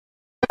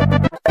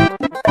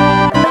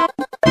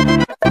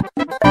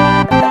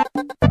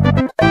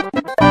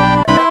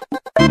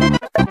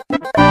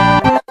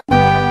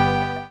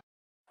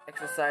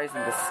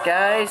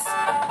guys.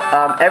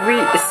 Every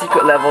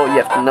secret level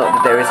you have to note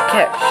that there is a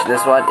catch.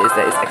 This one is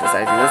that it's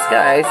exercising the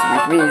skies,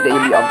 which means that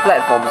you'll be on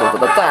platforms all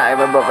the time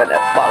above and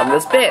at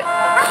bottomless pit,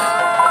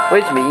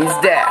 which means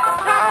death.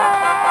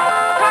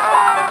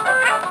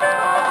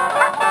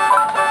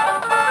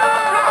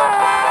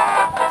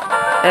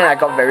 And I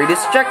got very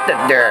distracted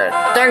there.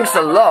 Thanks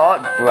a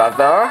lot,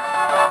 brother.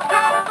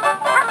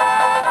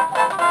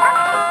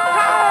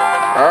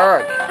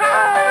 Ugh.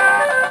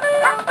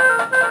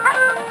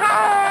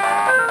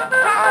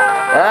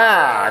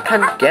 I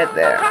can't get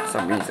there for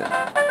some reason.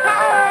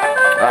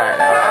 Alright,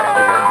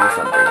 we're gonna do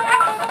something.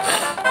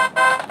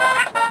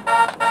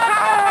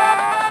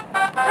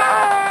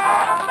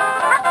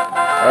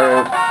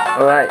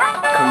 Alright,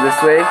 come this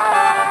way.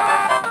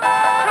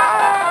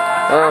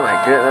 Oh my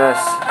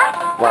goodness.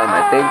 What am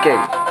I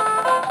thinking?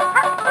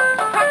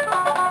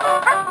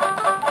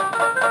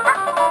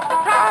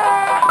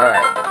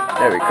 Alright,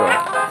 there we go.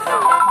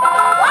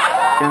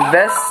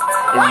 Invest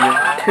in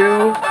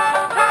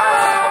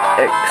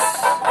 2x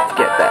to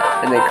get that,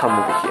 and then come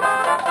over here.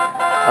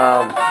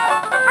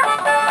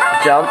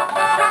 Jump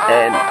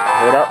and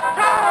hold up.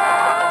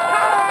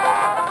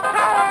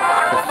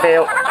 I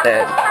failed,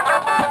 and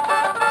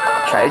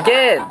try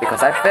again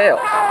because I failed.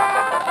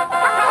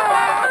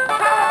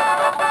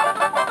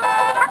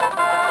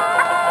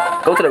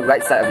 Go to the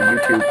right side of the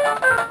YouTube,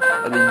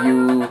 of the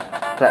U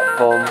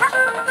platform.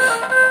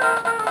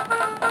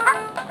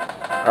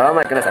 Oh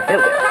my goodness, I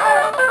failed it.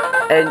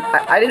 And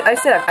I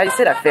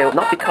said I failed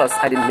not because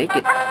I didn't make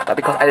it, but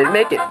because I didn't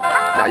make it.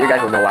 Now you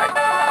guys will know why.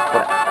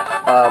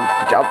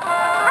 Jump.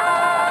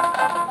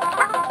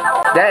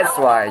 That's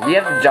why you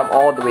have to jump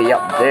all the way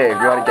up there if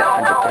you want to get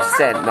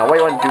 100%. Now what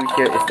you want to do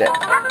here is that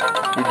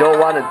you don't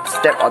want to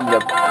step on the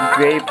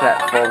gray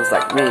platforms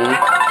like me.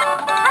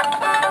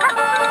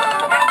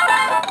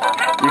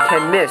 You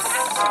can miss,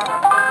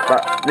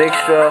 but make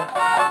sure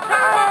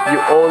you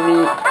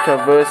only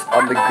traverse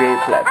on the gray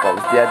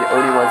platforms. They are the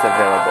only ones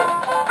available.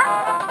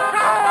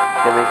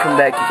 Then when you come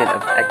back, you can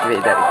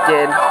activate that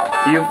again.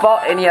 If you fall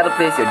any other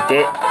place, you're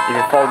dead. If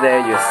you fall there,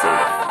 you're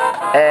safe.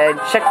 And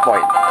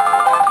checkpoint.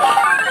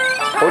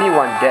 Only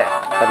one death,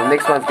 but the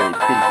next one's gonna be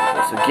pretty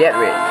cool, so get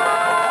ready.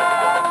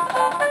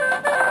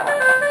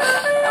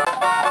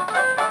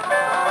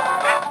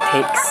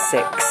 Take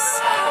 6.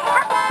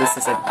 This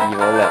is an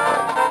evil level.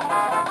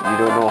 You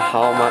don't know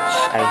how much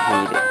I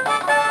hate it.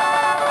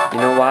 You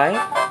know why?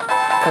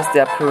 Because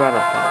they are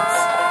piranha plants.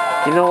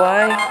 You know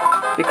why?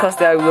 Because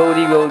they are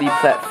roly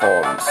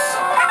platforms.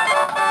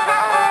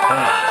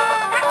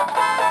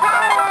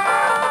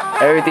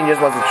 Everything just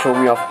wants to throw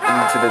me off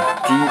into the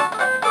deep,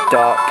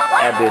 dark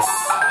abyss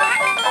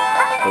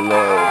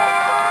below.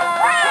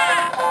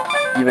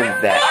 Even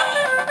that.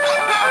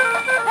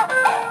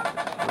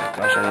 Oh my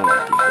gosh, I don't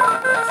like these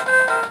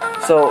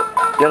plants. So,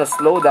 you gotta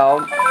slow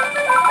down.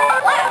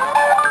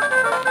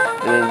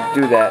 And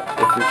do that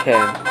if you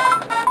can.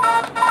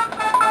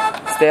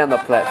 Stay on the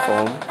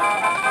platform.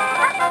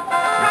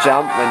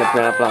 Jump when the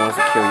piranha plant wants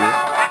to kill you.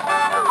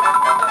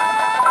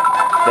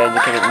 Then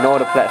you can ignore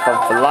the platform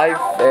for life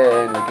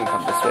and we can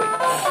come this way.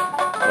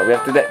 But we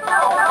have to do that.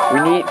 We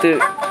need to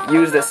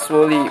use the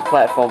swirly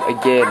platform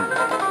again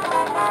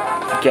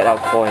to get our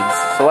coins.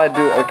 So what I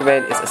do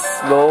recommend is a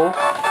slow,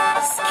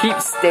 keep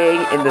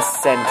staying in the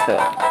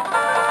center.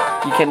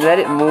 You can let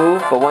it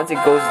move, but once it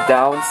goes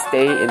down,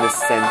 stay in the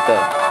center.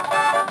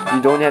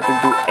 You don't have to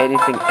do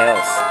anything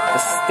else.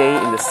 Just stay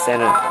in the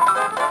center.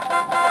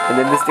 And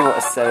then this thing will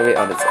accelerate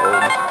on its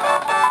own.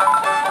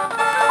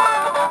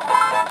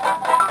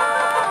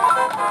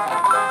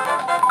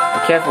 Be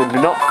careful, do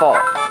not fall.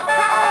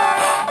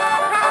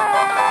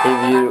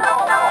 If you...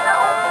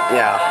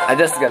 Yeah, I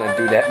just gonna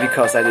do that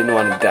because I didn't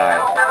want to die.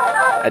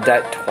 I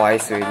died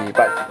twice already,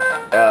 but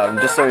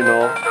just so you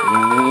know,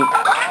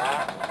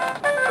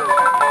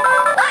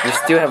 you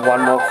still have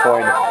one more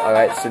coin,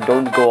 alright? So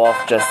don't go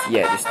off just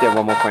yet, you still have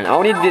one more coin. I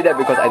only did that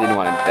because I didn't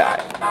want to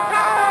die.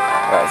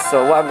 Alright,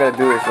 so what I'm gonna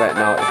do is right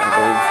now is I'm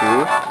going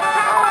to...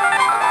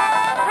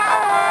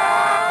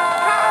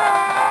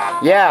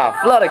 Yeah,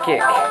 flutter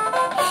kick!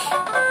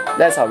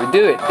 That's how we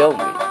do it, don't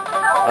we?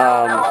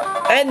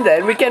 And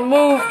then we can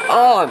move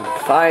on,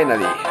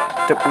 finally.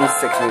 Took me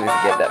 6 minutes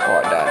to get that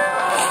part done.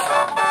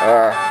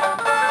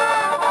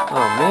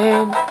 Oh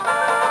man,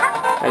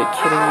 are you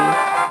kidding me?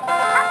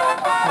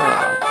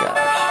 Oh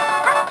gosh.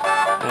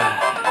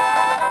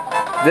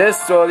 This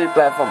swirly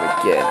platform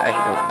again, I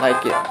don't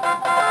like it.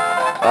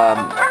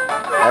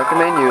 I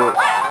recommend you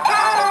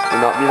do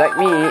not be like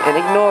me and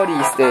ignore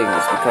these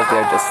things because they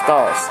are just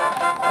stars.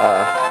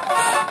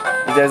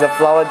 If there's a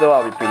flower though,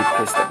 I'll be pretty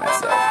pissed at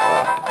myself.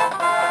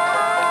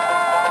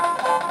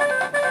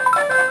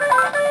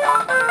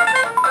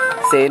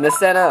 Stay in the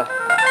center.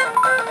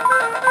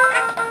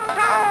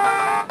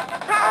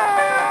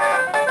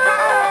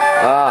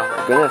 Ah,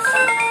 my goodness.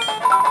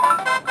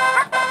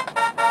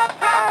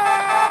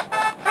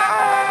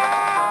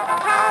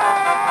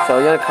 So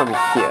you're gonna come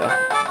here.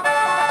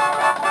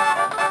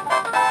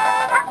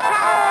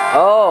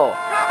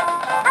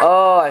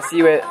 Oh, I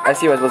see what I'm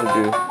supposed to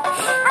do.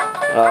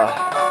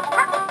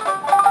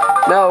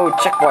 No,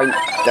 checkpoint.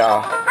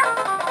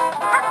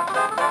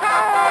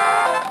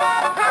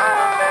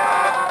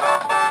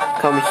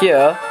 Come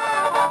here.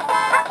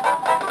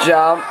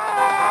 Jump.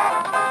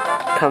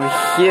 Come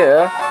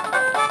here.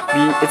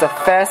 It's a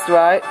fast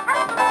ride.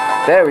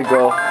 There we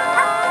go.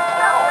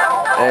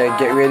 And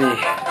get ready.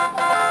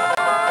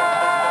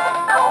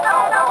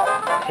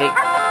 Take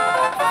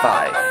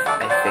 5,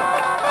 I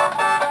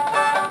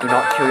think. Do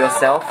not kill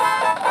yourself.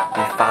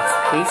 Be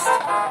fast-paced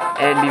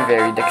and be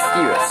very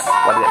dexterous.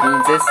 What that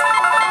means is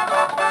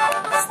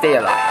stay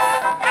alive.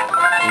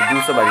 You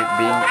do so by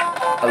being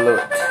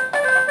alert.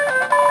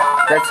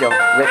 That's your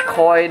red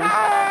coin.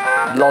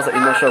 Laws of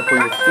inertia will pull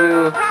you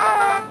through.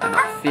 Do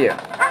not fear.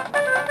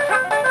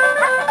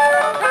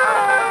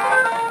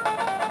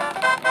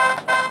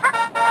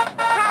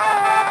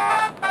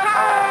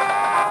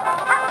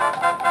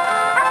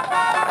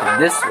 Come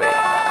this way.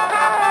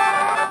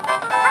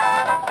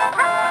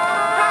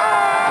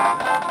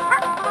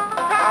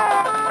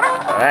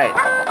 Alright,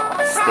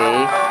 stay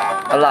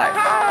alive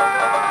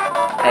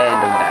and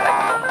don't die like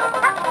me.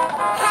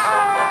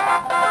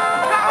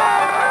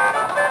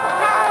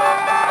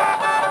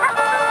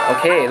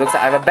 Okay, looks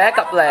like I have a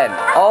backup plan.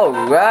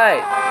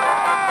 Alright.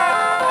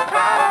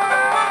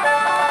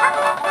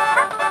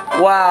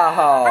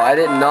 Wow, I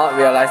did not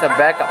realize a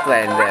backup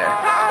plan there.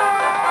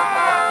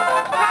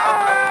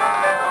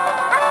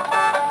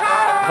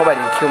 I hope I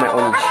didn't kill my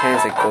only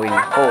chance at going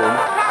home.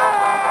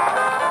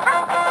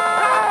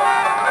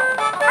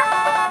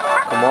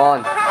 Come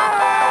on,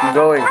 keep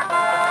going.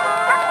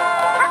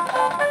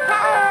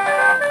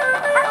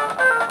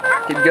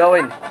 Keep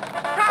going.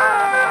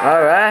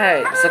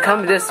 Alright, so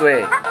come this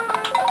way.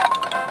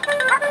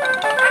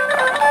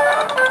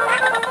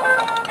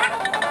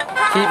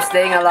 Keep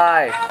staying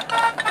alive.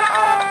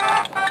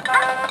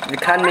 If you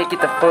can't make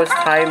it the first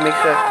time, make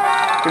sure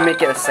you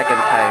make it a second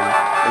time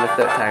and the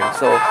third time.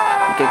 So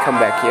you can come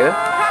back here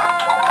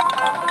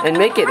and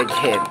make it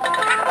again.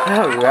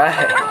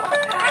 Alright.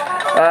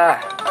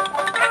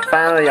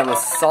 Finally on the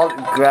solid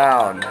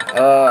ground.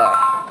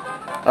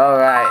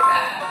 Alright.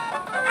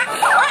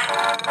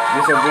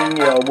 This will bring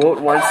your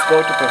World 1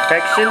 score to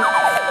perfection.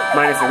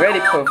 Mine is already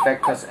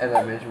perfect because, as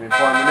I mentioned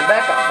before, I'm in the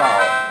backup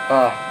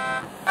file.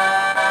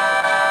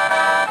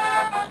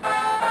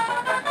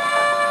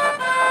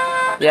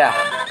 Yeah.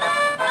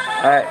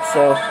 Alright,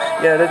 so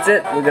yeah, that's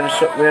it. We're gonna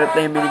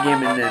play a mini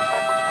game and then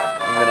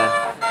I'm gonna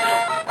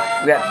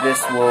wrap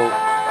this world,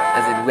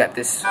 as in wrap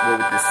this world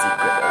with this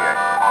secret. Okay.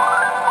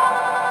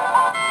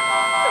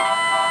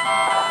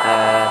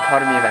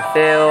 Pardon me if I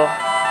fail.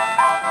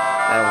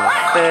 I don't wanna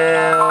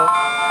fail.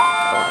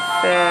 I don't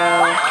wanna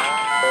fail.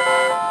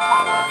 I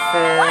don't wanna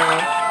fail.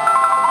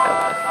 I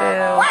don't wanna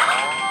fail.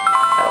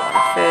 I don't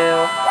wanna fail.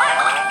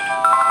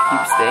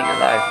 Keep staying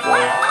alive,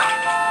 boy.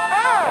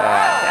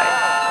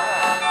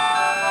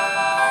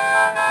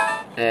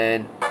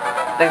 And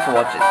thanks for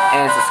watching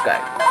and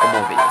subscribe for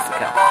more videos to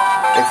come.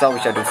 Next time we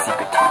shall do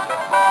secret 2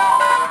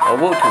 or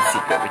World 2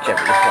 secret,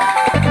 whichever you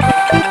want.